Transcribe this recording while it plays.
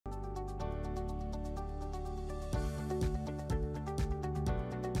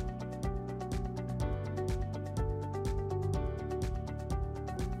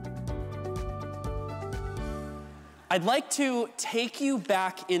I'd like to take you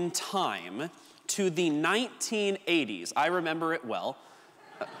back in time to the 1980s. I remember it well.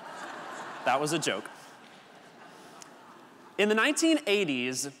 That was a joke. In the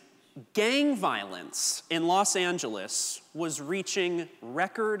 1980s, gang violence in Los Angeles was reaching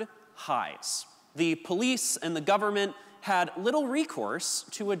record highs. The police and the government had little recourse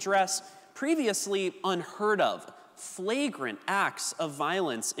to address previously unheard of, flagrant acts of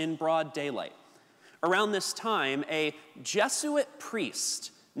violence in broad daylight. Around this time, a Jesuit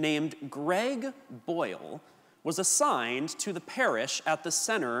priest named Greg Boyle was assigned to the parish at the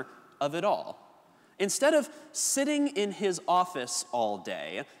center of it all. Instead of sitting in his office all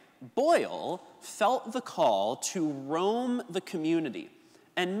day, Boyle felt the call to roam the community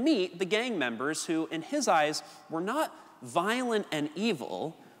and meet the gang members who, in his eyes, were not violent and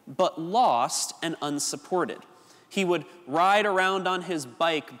evil, but lost and unsupported. He would ride around on his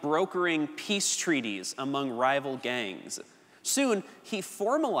bike, brokering peace treaties among rival gangs. Soon, he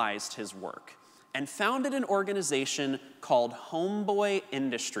formalized his work and founded an organization called Homeboy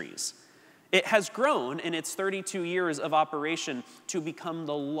Industries. It has grown in its 32 years of operation to become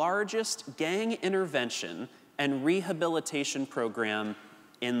the largest gang intervention and rehabilitation program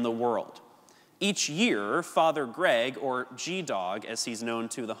in the world. Each year, Father Greg, or G-Dog as he's known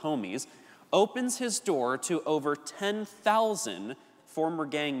to the homies, opens his door to over 10,000 former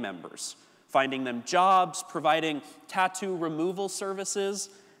gang members, finding them jobs, providing tattoo removal services,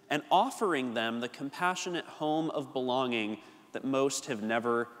 and offering them the compassionate home of belonging that most have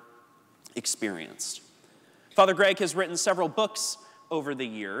never experienced. Father Greg has written several books over the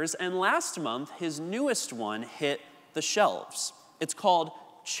years, and last month, his newest one hit the shelves. It's called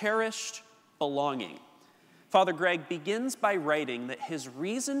Cherished Belonging. Father Greg begins by writing that his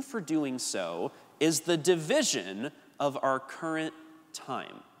reason for doing so is the division of our current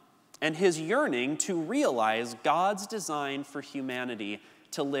time and his yearning to realize God's design for humanity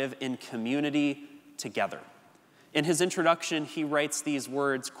to live in community together. In his introduction, he writes these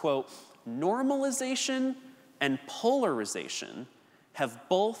words, quote, "Normalization and polarization have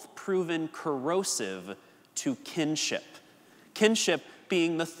both proven corrosive to kinship." Kinship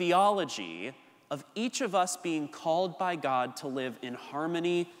being the theology of each of us being called by God to live in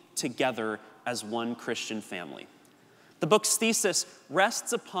harmony together as one Christian family. The book's thesis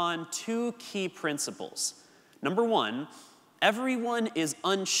rests upon two key principles. Number one, everyone is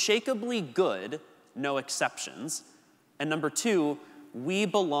unshakably good, no exceptions. And number two, we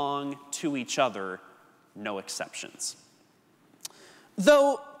belong to each other, no exceptions.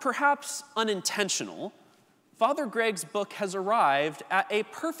 Though perhaps unintentional, Father Greg's book has arrived at a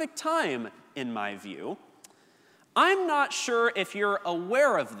perfect time, in my view. I'm not sure if you're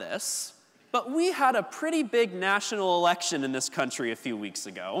aware of this, but we had a pretty big national election in this country a few weeks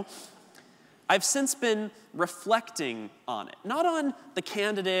ago. I've since been reflecting on it, not on the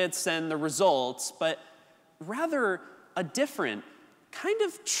candidates and the results, but rather a different, kind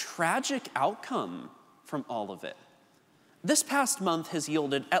of tragic outcome from all of it. This past month has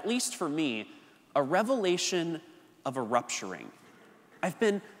yielded, at least for me, a revelation of a rupturing. I've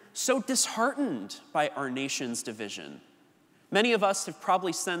been so disheartened by our nation's division. Many of us have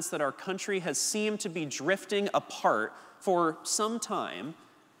probably sensed that our country has seemed to be drifting apart for some time,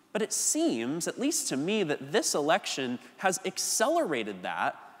 but it seems, at least to me, that this election has accelerated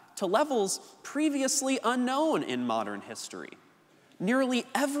that to levels previously unknown in modern history. Nearly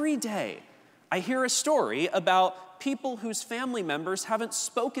every day, I hear a story about people whose family members haven't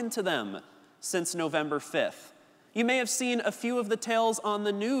spoken to them since November 5th. You may have seen a few of the tales on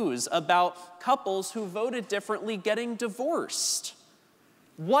the news about couples who voted differently getting divorced.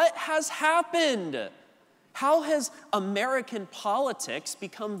 What has happened? How has American politics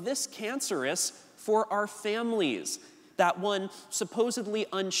become this cancerous for our families? That one supposedly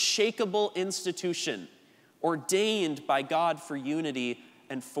unshakable institution, ordained by God for unity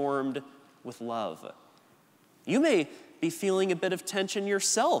and formed with love. You may be feeling a bit of tension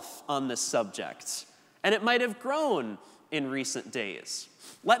yourself on this subject, and it might have grown in recent days.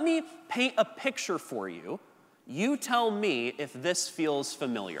 Let me paint a picture for you. You tell me if this feels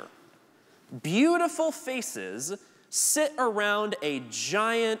familiar. Beautiful faces sit around a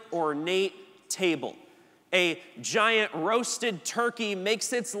giant ornate table. A giant roasted turkey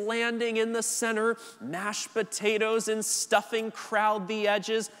makes its landing in the center. Mashed potatoes and stuffing crowd the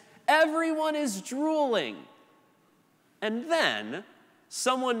edges. Everyone is drooling. And then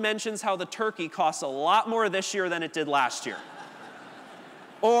someone mentions how the turkey costs a lot more this year than it did last year.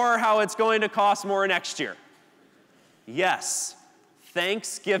 Or how it's going to cost more next year. Yes,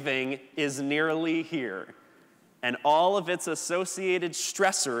 Thanksgiving is nearly here, and all of its associated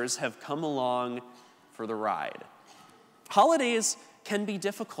stressors have come along for the ride. Holidays can be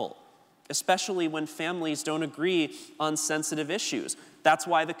difficult, especially when families don't agree on sensitive issues. That's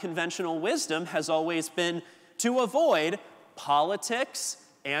why the conventional wisdom has always been to avoid politics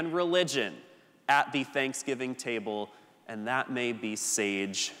and religion at the Thanksgiving table, and that may be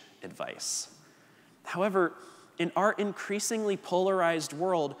sage advice. However, in our increasingly polarized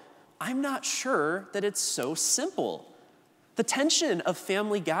world, I'm not sure that it's so simple. The tension of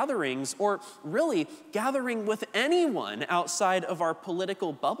family gatherings, or really gathering with anyone outside of our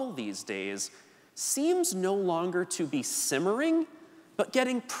political bubble these days, seems no longer to be simmering, but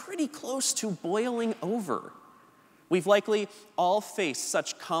getting pretty close to boiling over. We've likely all faced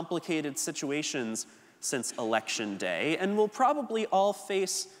such complicated situations since Election Day, and we'll probably all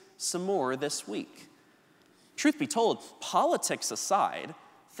face some more this week. Truth be told, politics aside,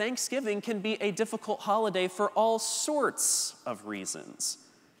 Thanksgiving can be a difficult holiday for all sorts of reasons.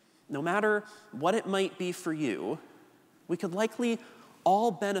 No matter what it might be for you, we could likely all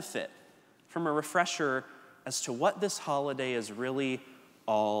benefit from a refresher as to what this holiday is really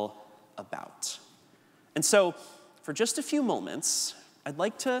all about. And so, for just a few moments, I'd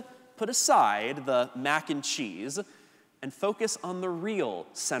like to put aside the mac and cheese and focus on the real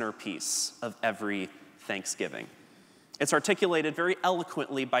centerpiece of every Thanksgiving. It's articulated very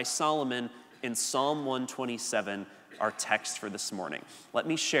eloquently by Solomon in Psalm 127, our text for this morning. Let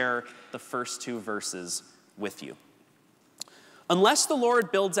me share the first two verses with you. Unless the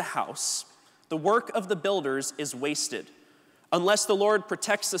Lord builds a house, the work of the builders is wasted. Unless the Lord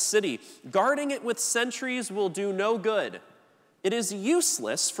protects a city, guarding it with sentries will do no good. It is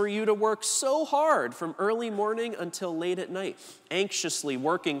useless for you to work so hard from early morning until late at night, anxiously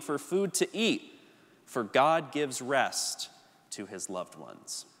working for food to eat. For God gives rest to his loved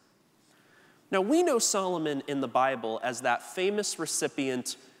ones. Now, we know Solomon in the Bible as that famous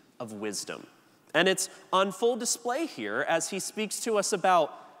recipient of wisdom. And it's on full display here as he speaks to us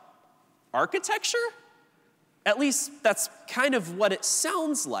about architecture. At least that's kind of what it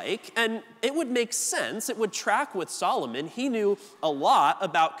sounds like, and it would make sense. It would track with Solomon. He knew a lot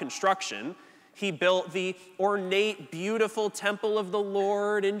about construction. He built the ornate, beautiful temple of the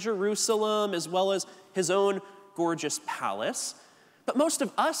Lord in Jerusalem, as well as his own gorgeous palace. But most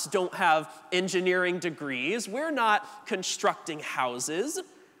of us don't have engineering degrees. We're not constructing houses.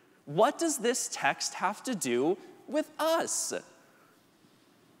 What does this text have to do with us?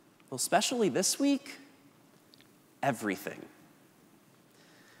 Well, especially this week, everything.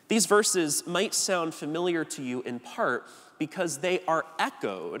 These verses might sound familiar to you in part because they are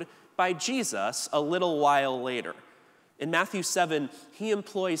echoed by Jesus a little while later. In Matthew 7, he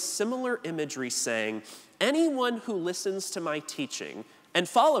employs similar imagery saying, anyone who listens to my teaching and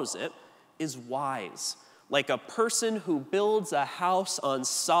follows it is wise, like a person who builds a house on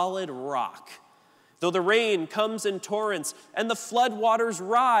solid rock. Though the rain comes in torrents and the flood waters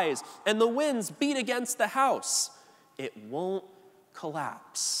rise and the winds beat against the house, it won't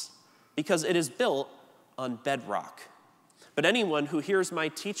collapse because it is built on bedrock. But anyone who hears my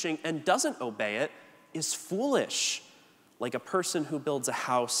teaching and doesn't obey it is foolish, like a person who builds a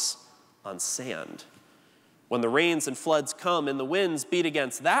house on sand. When the rains and floods come and the winds beat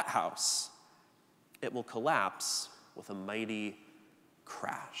against that house, it will collapse with a mighty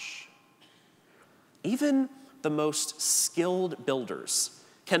crash. Even the most skilled builders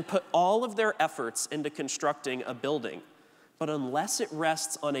can put all of their efforts into constructing a building, but unless it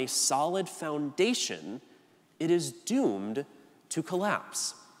rests on a solid foundation, it is doomed to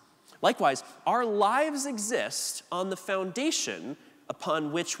collapse. Likewise, our lives exist on the foundation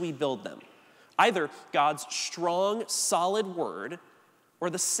upon which we build them, either God's strong, solid word or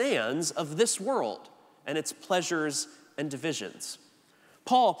the sands of this world and its pleasures and divisions.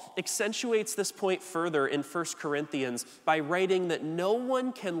 Paul accentuates this point further in 1 Corinthians by writing that no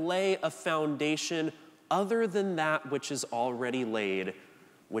one can lay a foundation other than that which is already laid,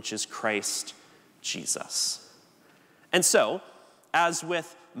 which is Christ Jesus. And so, as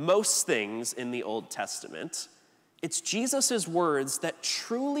with most things in the Old Testament, it's Jesus' words that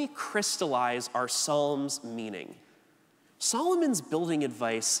truly crystallize our Psalm's meaning. Solomon's building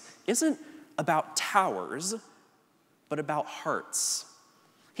advice isn't about towers, but about hearts.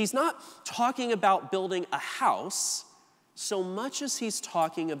 He's not talking about building a house so much as he's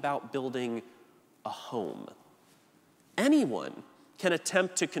talking about building a home. Anyone can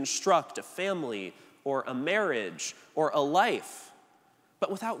attempt to construct a family or a marriage or a life,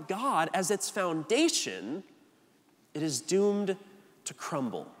 but without God as its foundation, it is doomed to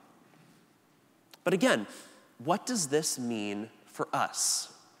crumble. But again, what does this mean for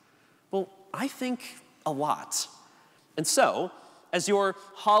us? Well, I think a lot. And so, as your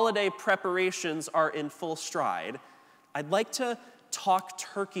holiday preparations are in full stride, I'd like to talk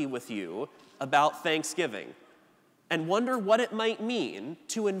turkey with you about Thanksgiving and wonder what it might mean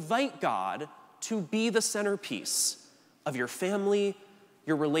to invite God to be the centerpiece of your family,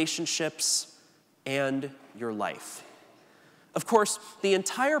 your relationships, and your life. Of course, the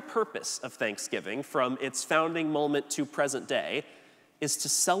entire purpose of Thanksgiving, from its founding moment to present day, is to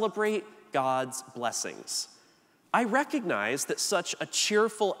celebrate God's blessings. I recognize that such a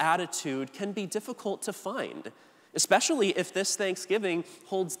cheerful attitude can be difficult to find, especially if this Thanksgiving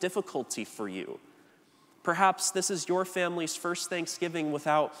holds difficulty for you. Perhaps this is your family's first Thanksgiving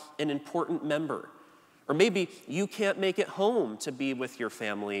without an important member. Or maybe you can't make it home to be with your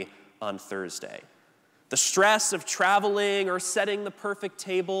family on Thursday. The stress of traveling or setting the perfect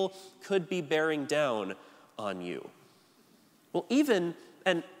table could be bearing down on you. Well, even,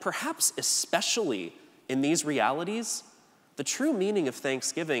 and perhaps especially in these realities, the true meaning of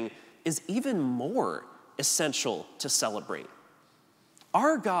Thanksgiving is even more essential to celebrate.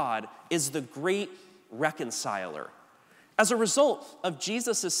 Our God is the great reconciler. As a result of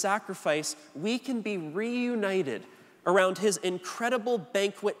Jesus' sacrifice, we can be reunited around his incredible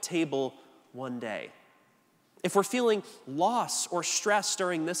banquet table one day. If we're feeling loss or stress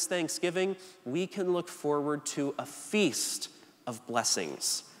during this Thanksgiving, we can look forward to a feast of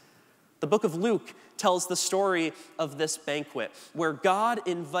blessings. The book of Luke tells the story of this banquet, where God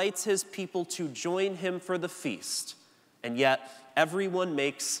invites his people to join him for the feast, and yet everyone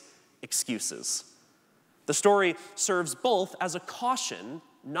makes excuses. The story serves both as a caution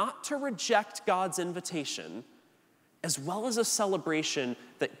not to reject God's invitation, as well as a celebration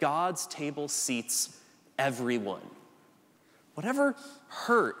that God's table seats everyone. Whatever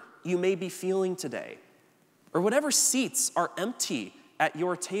hurt you may be feeling today, or whatever seats are empty at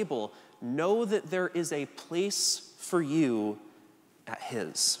your table, know that there is a place for you at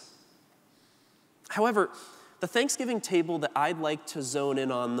his. However, the Thanksgiving table that I'd like to zone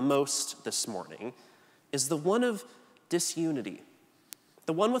in on the most this morning is the one of disunity,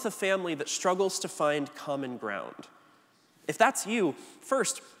 the one with a family that struggles to find common ground. If that's you,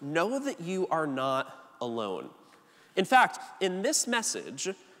 first, know that you are not alone. In fact, in this message,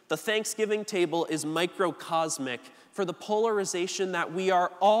 the Thanksgiving table is microcosmic for the polarization that we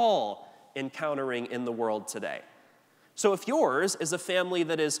are all encountering in the world today. So if yours is a family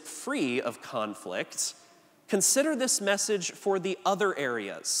that is free of conflict, consider this message for the other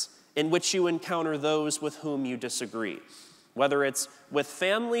areas in which you encounter those with whom you disagree. Whether it's with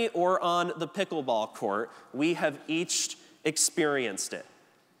family or on the pickleball court, we have each experienced it.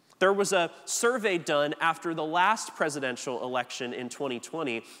 There was a survey done after the last presidential election in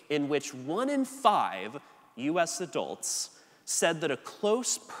 2020 in which 1 in 5 U.S. adults said that a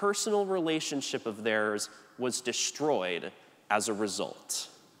close personal relationship of theirs was destroyed as a result.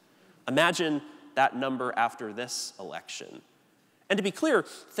 Imagine that number after this election. And to be clear,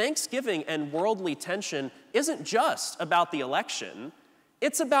 Thanksgiving and worldly tension isn't just about the election.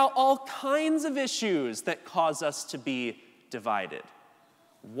 It's about all kinds of issues that cause us to be divided.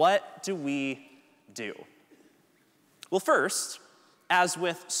 What do we do? Well, first, as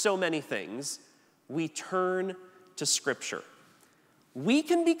with so many things, we turn to Scripture. We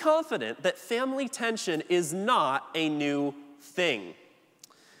can be confident that family tension is not a new thing.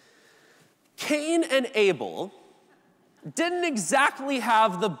 Cain and Abel didn't exactly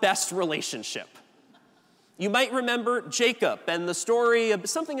have the best relationship. You might remember Jacob and the story of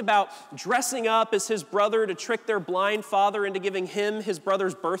something about dressing up as his brother to trick their blind father into giving him his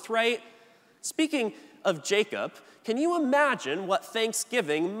brother's birthright. Speaking of Jacob, can you imagine what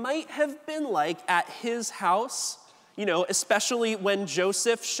Thanksgiving might have been like at his house? You know, especially when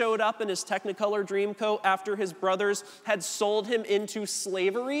Joseph showed up in his Technicolor Dreamcoat after his brothers had sold him into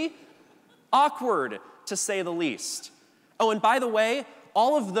slavery? Awkward, to say the least. Oh, and by the way,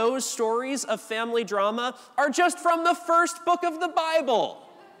 all of those stories of family drama are just from the first book of the Bible.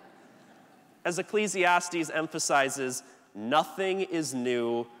 As Ecclesiastes emphasizes, nothing is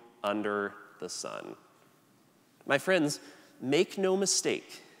new under the sun. My friends, make no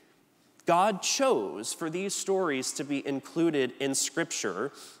mistake. God chose for these stories to be included in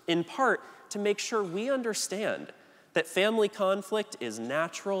Scripture, in part to make sure we understand that family conflict is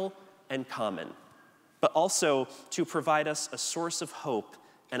natural and common, but also to provide us a source of hope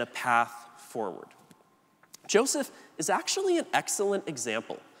and a path forward. Joseph is actually an excellent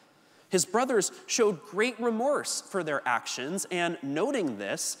example. His brothers showed great remorse for their actions, and noting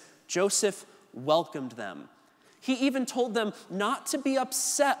this, Joseph welcomed them. He even told them not to be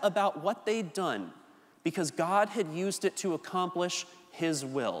upset about what they'd done, because God had used it to accomplish his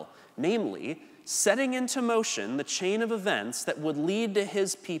will, namely, setting into motion the chain of events that would lead to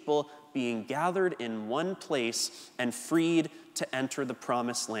his people being gathered in one place and freed to enter the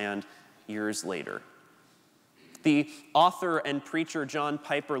promised land years later. The author and preacher John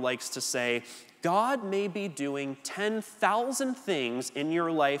Piper likes to say, God may be doing 10,000 things in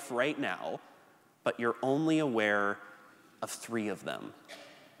your life right now, but you're only aware of 3 of them.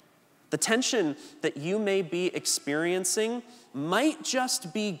 The tension that you may be experiencing might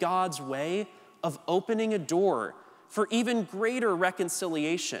just be God's way of opening a door for even greater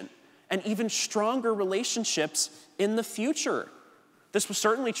reconciliation and even stronger relationships in the future. This was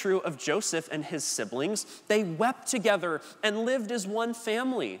certainly true of Joseph and his siblings. They wept together and lived as one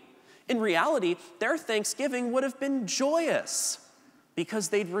family. In reality, their Thanksgiving would have been joyous because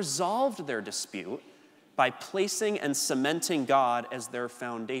they'd resolved their dispute by placing and cementing God as their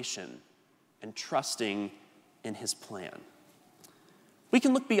foundation and trusting in his plan. We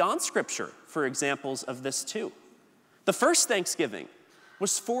can look beyond Scripture for examples of this too. The first Thanksgiving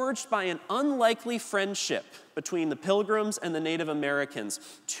was forged by an unlikely friendship between the Pilgrims and the Native Americans,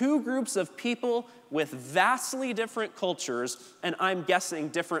 2 groups of people with vastly different cultures, and I'm guessing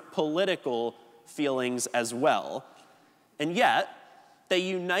different political feelings as well. And yet, they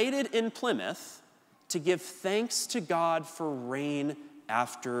united in Plymouth to give thanks to God for rain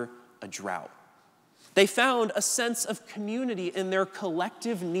after a drought. They found a sense of community in their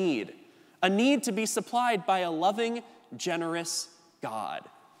collective need, a need to be supplied by a loving, generous God.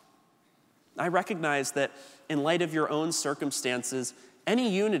 I recognize that in light of your own circumstances, any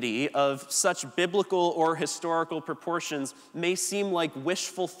unity of such biblical or historical proportions may seem like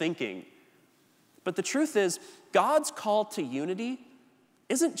wishful thinking. But the truth is, God's call to unity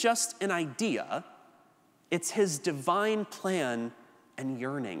isn't just an idea, it's his divine plan and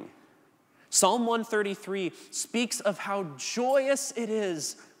yearning. Psalm 133 speaks of how joyous it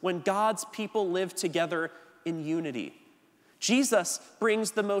is when God's people live together in unity. Jesus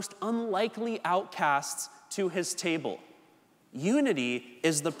brings the most unlikely outcasts to his table. Unity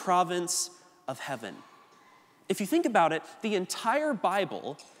is the province of heaven. If you think about it, the entire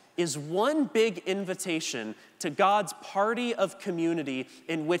Bible is one big invitation to God's party of community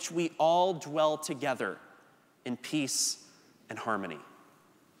in which we all dwell together in peace and harmony.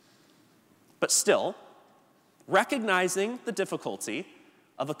 But still, recognizing the difficulty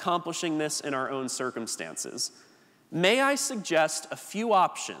of accomplishing this in our own circumstances, may I suggest a few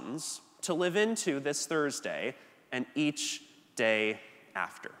options to live into this Thursday and each day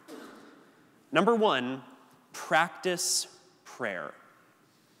after. Number 1, practice prayer.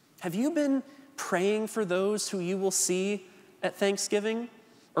 Have you been praying for those who you will see at Thanksgiving?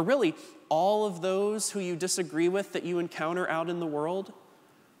 Or really, all of those who you disagree with that you encounter out in the world?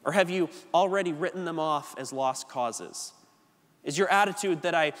 Or have you already written them off as lost causes? Is your attitude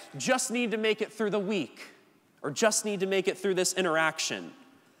that I just need to make it through the week, or just need to make it through this interaction?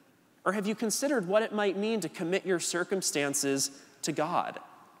 Or have you considered what it might mean to commit your circumstances to God?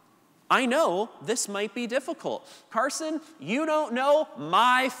 I know this might be difficult. Carson, you don't know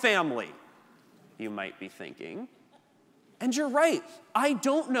my family, you might be thinking. And you're right, I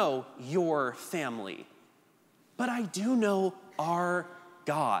don't know your family, but I do know our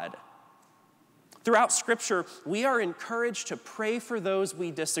God. Throughout Scripture, we are encouraged to pray for those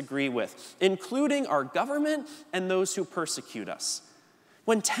we disagree with, including our government and those who persecute us.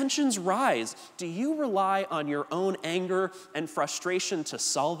 When tensions rise, do you rely on your own anger and frustration to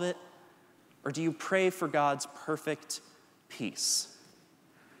solve it? Or do you pray for God's perfect peace?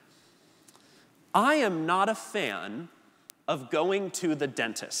 I am not a fan of going to the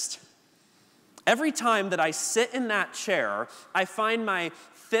dentist. Every time that I sit in that chair, I find my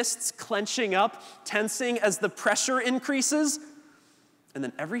fists clenching up, tensing as the pressure increases. And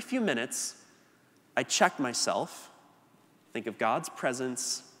then every few minutes, I check myself, think of God's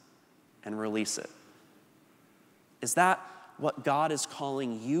presence, and release it. Is that what God is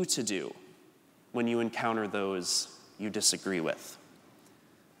calling you to do when you encounter those you disagree with?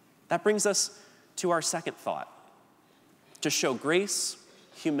 That brings us to our second thought: to show grace,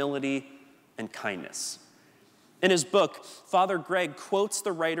 humility, and kindness. In his book, Father Greg quotes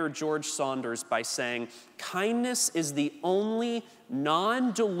the writer George Saunders by saying, "Kindness is the only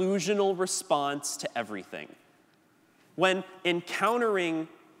non-delusional response to everything." When encountering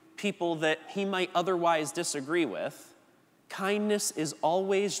people that he might otherwise disagree with, kindness is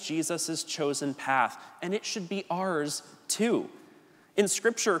always Jesus' chosen path, and it should be ours too. In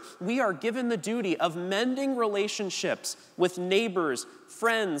Scripture, we are given the duty of mending relationships with neighbors,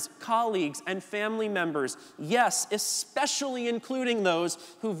 friends, colleagues, and family members. Yes, especially including those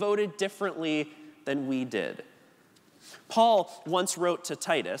who voted differently than we did. Paul once wrote to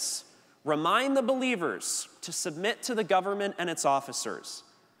Titus, "Remind the believers to submit to the government and its officers.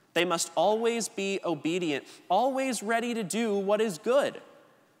 They must always be obedient, always ready to do what is good.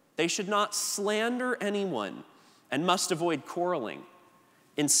 They should not slander anyone and must avoid quarreling.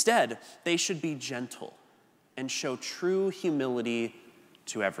 Instead, they should be gentle and show true humility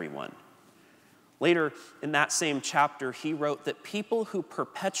to everyone. Later in that same chapter, he wrote that people who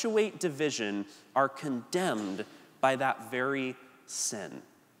perpetuate division are condemned by that very sin.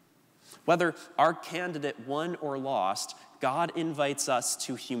 Whether our candidate won or lost, God invites us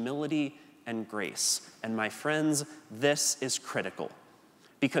to humility and grace. And my friends, this is critical.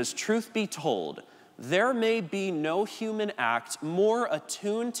 Because truth be told, there may be no human act more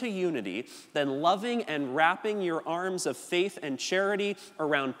attuned to unity than loving and wrapping your arms of faith and charity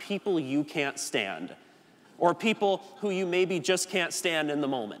around people you can't stand, or people who you maybe just can't stand in the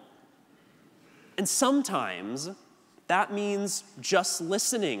moment. And sometimes that means just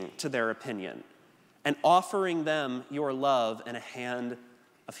listening to their opinion and offering them your love and a hand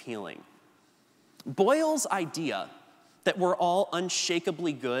of healing. Boyle's idea that we're all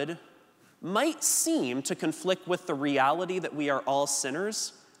unshakably good might seem to conflict with the reality that we are all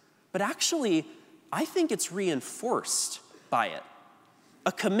sinners, but actually, I think it's reinforced by it.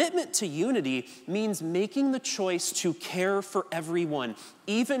 A commitment to unity means making the choice to care for everyone,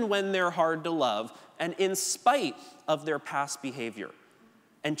 even when they're hard to love, and in spite of their past behavior,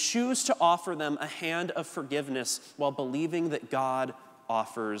 and choose to offer them a hand of forgiveness while believing that God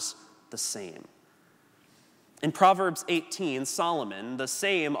offers the same. In Proverbs 18, Solomon, the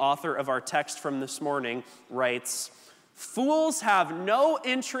same author of our text from this morning, writes, "Fools have no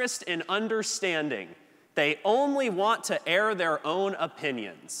interest in understanding. They only want to air their own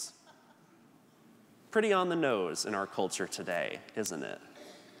opinions." Pretty on the nose in our culture today, isn't it?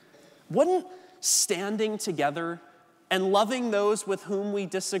 Wouldn't standing together and loving those with whom we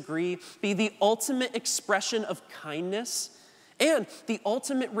disagree be the ultimate expression of kindness and the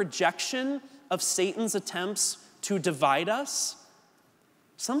ultimate rejection of Satan's attempts to divide us?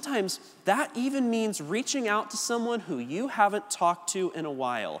 Sometimes that even means reaching out to someone who you haven't talked to in a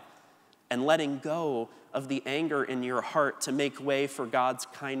while and letting go of the anger in your heart to make way for God's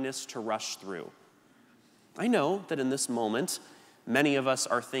kindness to rush through. I know that in this moment, many of us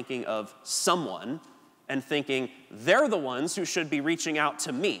are thinking of someone and thinking they're the ones who should be reaching out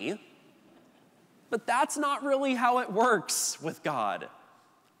to me, but that's not really how it works with God.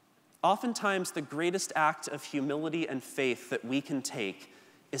 Oftentimes, the greatest act of humility and faith that we can take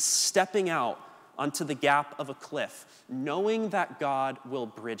is stepping out onto the gap of a cliff, knowing that God will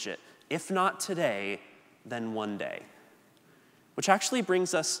bridge it, if not today, then one day. Which actually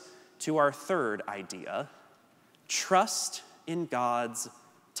brings us to our third idea: trust in God's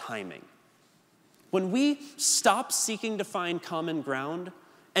timing. When we stop seeking to find common ground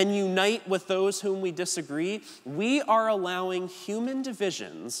and unite with those whom we disagree, we are allowing human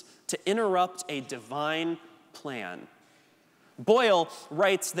divisions to interrupt a divine plan. Boyle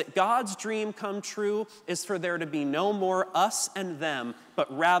writes that God's dream come true is for there to be no more us and them,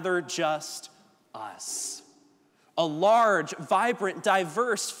 but rather just us. A large, vibrant,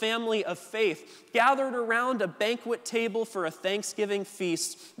 diverse family of faith gathered around a banquet table for a Thanksgiving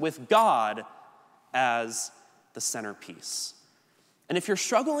feast with God as the centerpiece. And if you're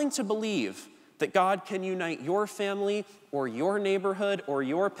struggling to believe that God can unite your family or your neighborhood or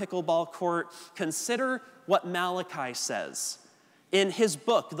your pickleball court, consider what Malachi says. In his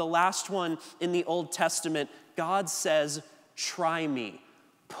book, the last one in the Old Testament, God says, "Try me,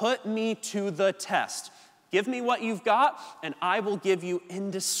 put me to the test. Give me what you've got, and I will give you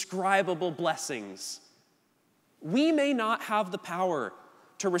indescribable blessings." We may not have the power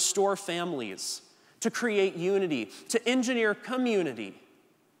to restore families, to create unity, to engineer community,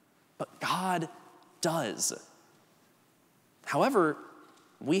 but God does. However,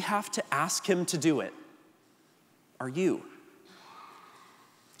 we have to ask him to do it. Are you?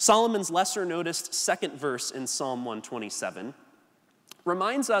 Solomon's lesser-noticed second verse in Psalm 127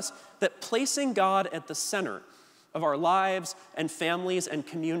 reminds us that placing God at the center of our lives and families and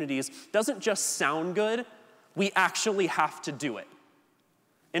communities doesn't just sound good, we actually have to do it.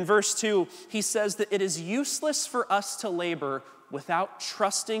 In verse 2, he says that it is useless for us to labor without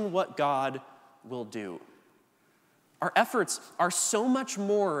trusting what God will do. Our efforts are so much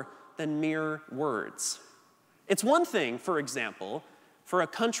more than mere words. It's one thing, for example, for a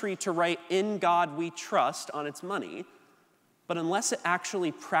country to write "In God We Trust" on its money, but unless it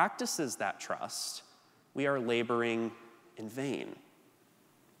actually practices that trust, we are laboring in vain.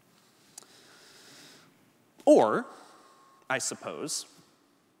 Or, I suppose,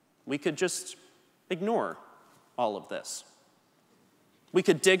 we could just ignore all of this. We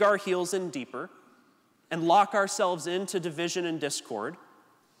could dig our heels in deeper and lock ourselves into division and discord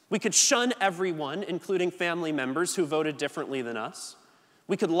We could shun everyone, including family members who voted differently than us.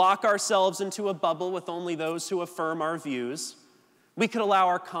 We could lock ourselves into a bubble with only those who affirm our views. We could allow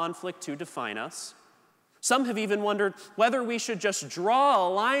our conflict to define us. Some have even wondered whether we should just draw a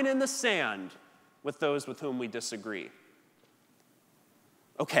line in the sand with those with whom we disagree.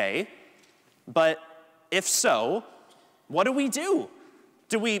 Okay, but if so, what do we do?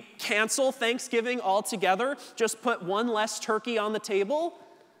 Do we cancel Thanksgiving altogether? Just put one less turkey on the table?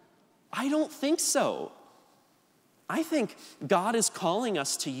 I don't think so. I think God is calling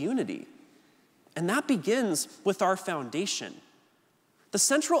us to unity, and that begins with our foundation. The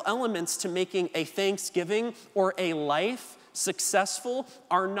central elements to making a Thanksgiving or a life successful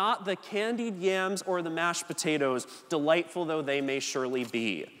are not the candied yams or the mashed potatoes, delightful though they may surely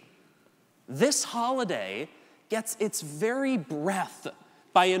be. This holiday gets its very breath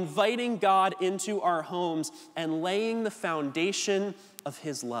by inviting God into our homes and laying the foundation of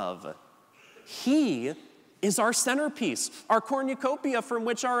his love. He is our centerpiece, our cornucopia from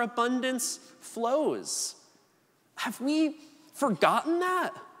which our abundance flows. Have we forgotten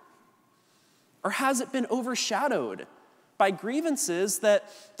that? Or has it been overshadowed by grievances that,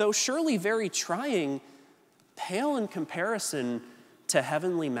 though surely very trying, pale in comparison to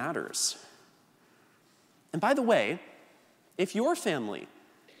heavenly matters? And by the way, if your family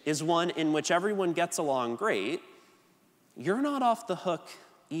is one in which everyone gets along great, you're not off the hook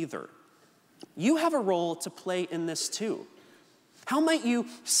either. You have a role to play in this too. How might you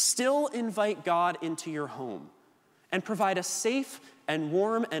still invite God into your home and provide a safe and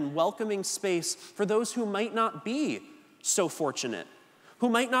warm and welcoming space for those who might not be so fortunate, who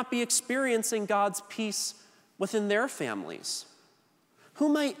might not be experiencing God's peace within their families? Who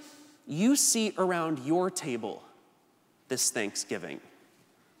might you see around your table this Thanksgiving?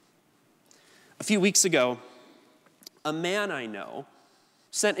 A few weeks ago, a man I know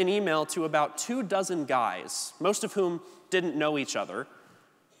sent an email to about 24 guys, most of whom didn't know each other,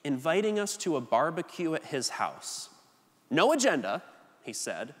 inviting us to a barbecue at his house. No agenda, he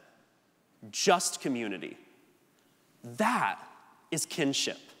said, just community. That is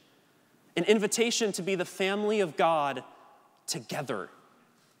kinship, an invitation to be the family of God together.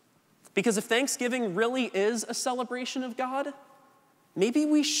 Because if Thanksgiving really is a celebration of God, maybe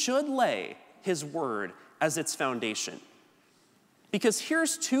we should lay his word as its foundation. Because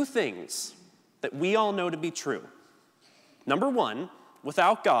here's two things that we all know to be true. Number one,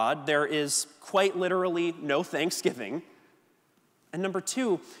 without God, there is quite literally no Thanksgiving. And number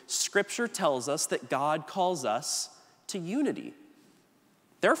two, Scripture tells us that God calls us to unity.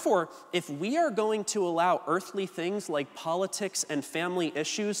 Therefore, if we are going to allow earthly things like politics and family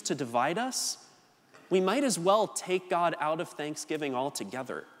issues to divide us, we might as well take God out of Thanksgiving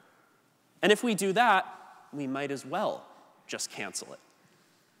altogether. And if we do that, we might as well just cancel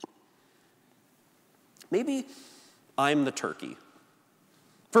it. Maybe I'm the turkey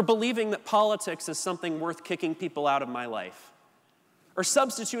for believing that politics is something worth kicking people out of my life, or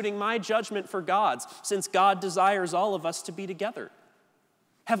substituting my judgment for God's, since God desires all of us to be together.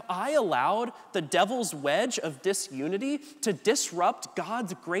 Have I allowed the devil's wedge of disunity to disrupt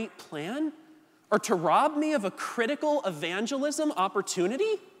God's great plan, or to rob me of a critical evangelism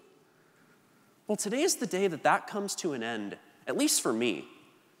opportunity? Well, today is the day that comes to an end, at least for me.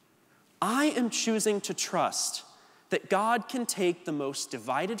 I am choosing to trust that God can take the most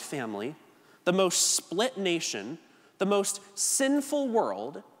divided family, the most split nation, the most sinful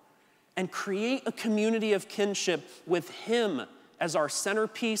world, and create a community of kinship with him as our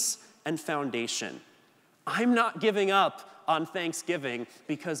centerpiece and foundation. I'm not giving up on Thanksgiving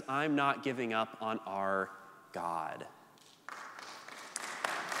because I'm not giving up on our God.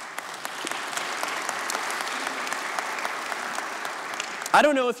 I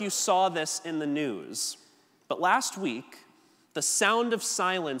don't know if you saw this in the news, but last week, the sound of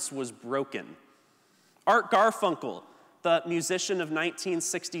silence was broken. Art Garfunkel, the musician of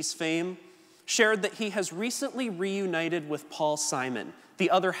 1960s fame, shared that he has recently reunited with Paul Simon, the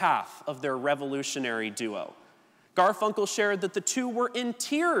other half of their revolutionary duo. Garfunkel shared that the two were in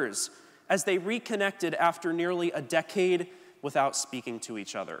tears as they reconnected after nearly a decade without speaking to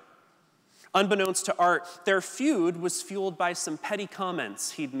each other. Unbeknownst to Art, their feud was fueled by some petty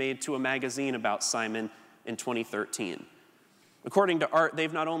comments he'd made to a magazine about Simon in 2013. According to Art,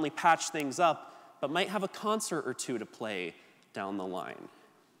 they've not only patched things up, but might have a concert or two to play down the line.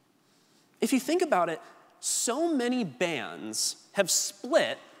 If you think about it, so many bands have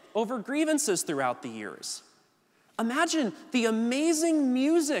split over grievances throughout the years. Imagine the amazing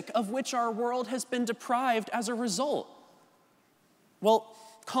music of which our world has been deprived as a result. Well,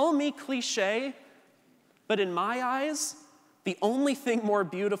 call me cliche, but in my eyes, The only thing more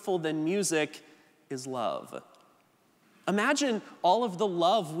beautiful than music is love. Imagine all of the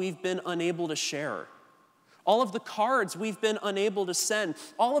love we've been unable to share, all of the cards we've been unable to send,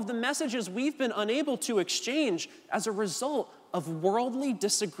 all of the messages we've been unable to exchange as a result of worldly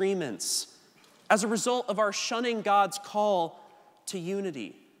disagreements, as a result of our shunning God's call to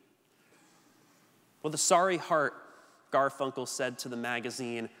unity. With a sorry heart, Garfunkel said to the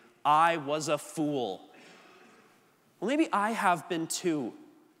magazine, "I was a fool." Well, maybe I have been too,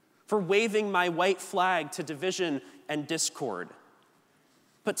 for waving my white flag to division and discord.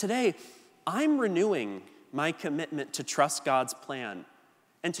 But today, I'm renewing my commitment to trust God's plan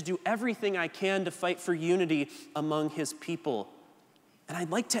and to do everything I can to fight for unity among his people. And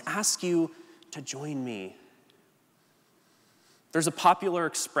I'd like to ask you to join me. There's a popular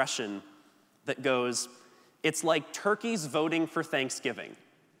expression that goes, "It's like turkeys voting for Thanksgiving."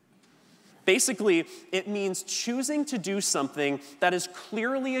 Basically, it means choosing to do something that is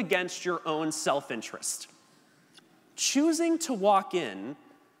clearly against your own self-interest. Choosing to walk in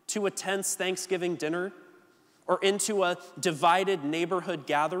to a tense Thanksgiving dinner, or into a divided neighborhood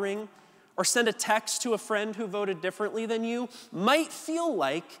gathering, or send a text to a friend who voted differently than you might feel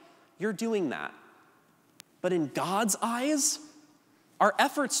like you're doing that. But in God's eyes, our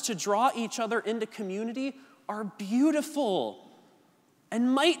efforts to draw each other into community are beautiful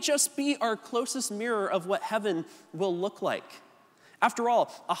and might just be our closest mirror of what heaven will look like. After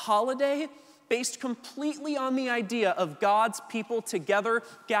all, a holiday based completely on the idea of God's people together,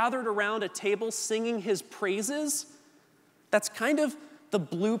 gathered around a table singing his praises, that's kind of the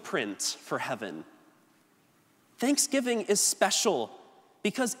blueprint for heaven. Thanksgiving is special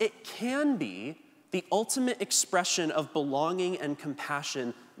because it can be the ultimate expression of belonging and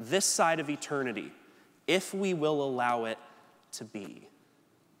compassion this side of eternity, if we will allow it to be.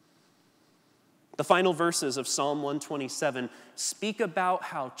 The final verses of Psalm 127 speak about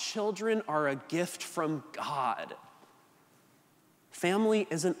how children are a gift from God. Family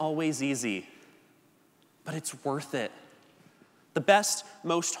isn't always easy, but it's worth it. The best,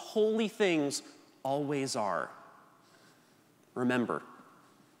 most holy things always are. Remember,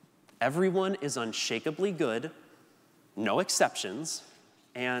 everyone is unshakably good, no exceptions,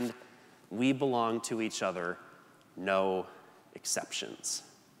 and we belong to each other, no exceptions.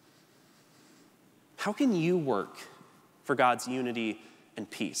 How can you work for God's unity and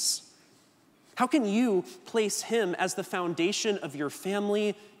peace? How can you place him as the foundation of your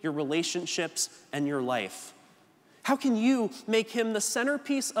family, your relationships, and your life? How can you make him the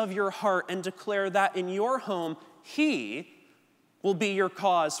centerpiece of your heart and declare that in your home, he will be your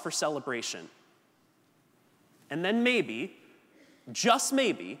cause for celebration? And then maybe, just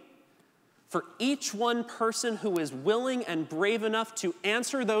maybe, for each one person who is willing and brave enough to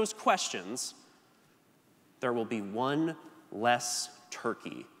answer those questions, there will be one less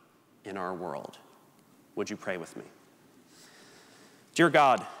turkey in our world. Would you pray with me? Dear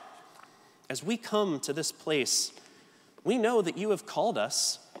God, as we come to this place, we know that you have called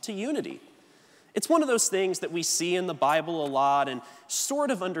us to unity. It's one of those things that we see in the Bible a lot and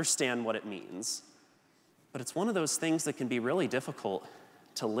sort of understand what it means. But it's one of those things that can be really difficult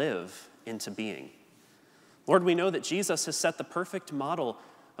to live into being. Lord, we know that Jesus has set the perfect model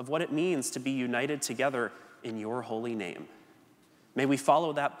of what it means to be united together in your holy name. May we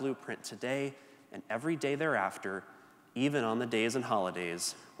follow that blueprint today and every day thereafter, even on the days and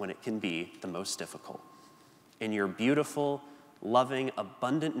holidays when it can be the most difficult. In your beautiful, loving,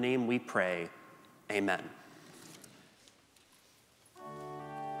 abundant name we pray, amen.